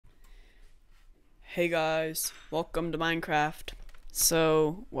Hey guys, welcome to Minecraft.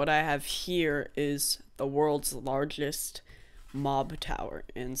 So what I have here is the world's largest mob tower,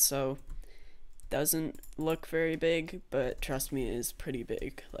 and so doesn't look very big, but trust me, it is pretty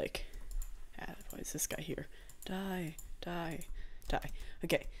big. Like, why is this guy here? Die, die, die.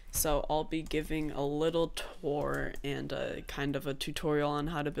 Okay, so I'll be giving a little tour and kind of a tutorial on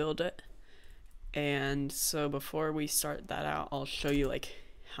how to build it. And so before we start that out, I'll show you like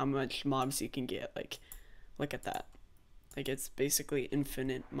how much mobs you can get. Like, look at that. Like, it's basically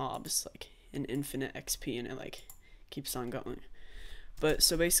infinite mobs, like an infinite XP, and it like keeps on going. But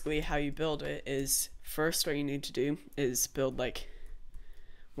so basically how you build it is, first what you need to do is build like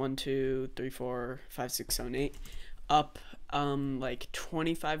 1 2 3 4 5 6 7 8 up like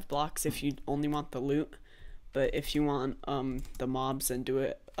 25 blocks if you only want the loot. But if you want the mobs, then do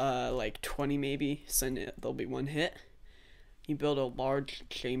it like 20 maybe, so there'll be one hit. You build a large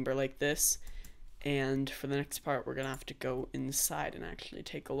chamber like this, and for the next part we're gonna have to go inside and actually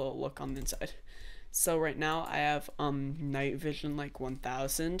take a little look on the inside. So right now I have night vision like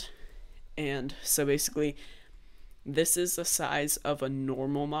 1000, and so basically this is the size of a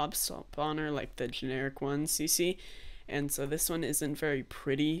normal mob spawner, like the generic ones you see. And so this one isn't very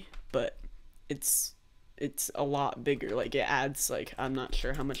pretty, but it's a lot bigger. Like, it adds, like, I'm not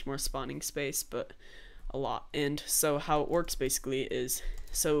sure how much more spawning space, but a lot. And so how it works basically is,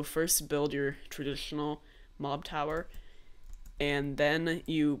 so first build your traditional mob tower, and then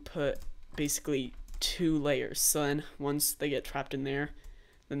you put basically 2 layers. So then once they get trapped in there,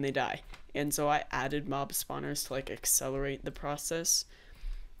 then they die. And so I added mob spawners to like accelerate the process.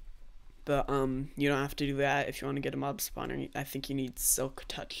 But you don't have to do that. If you want to get a mob spawner, I think you need Silk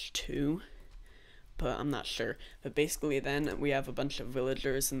Touch 2, but I'm not sure. But basically then we have a bunch of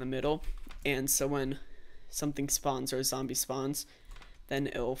villagers in the middle, and so when something spawns or a zombie spawns, then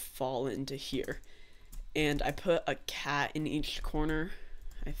it'll fall into here. And I put a cat in each corner,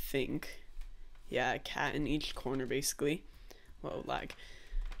 I think. Yeah, a cat in each corner basically. Whoa, lag.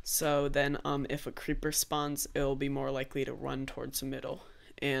 So then if a creeper spawns, it'll be more likely to run towards the middle.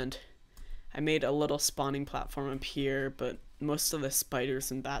 And I made a little spawning platform up here, but most of the spiders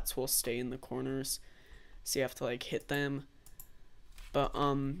and bats will stay in the corners, so you have to like hit them. But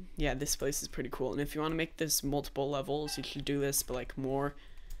yeah, this place is pretty cool, and if you want to make this multiple levels, you should do this, but like more.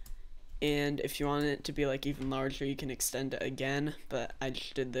 And if you want it to be like even larger, you can extend it again, but I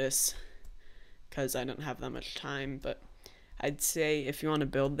just did this because I don't have that much time. But I'd say if you want to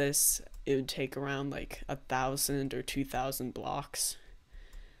build this, it would take around like 1,000 or 2,000 blocks.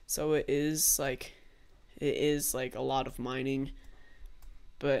 So it is like a lot of mining,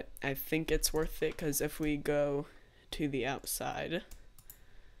 but I think it's worth it, because if we go to the outside,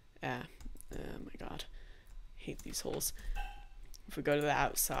 oh my god, I hate these holes. If we go to the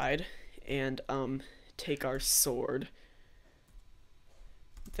outside and take our sword,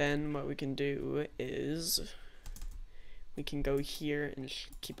 then what we can do is we can go here and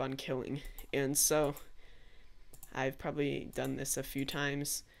keep on killing. And so I've probably done this a few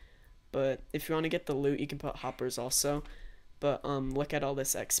times, but if you want to get the loot, you can put hoppers also. But look at all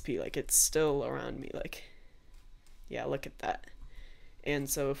this XP, like it's still around me, like, yeah, look at that. And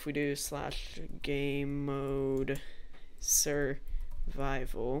so if we do /game mode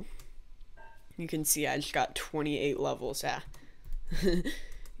survival, you can see I just got 28 levels. Yeah.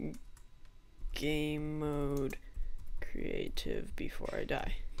 Game mode creative before I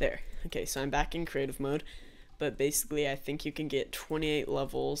die. There. Okay, so I'm back in creative mode, but basically I think you can get 28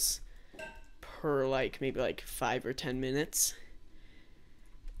 levels per like maybe like 5 or 10 minutes,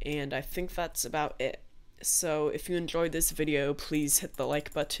 and I think that's about it. So if you enjoyed this video, please hit the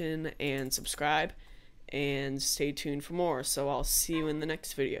like button and subscribe, and stay tuned for more. So I'll see you in the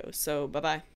next video. So bye bye.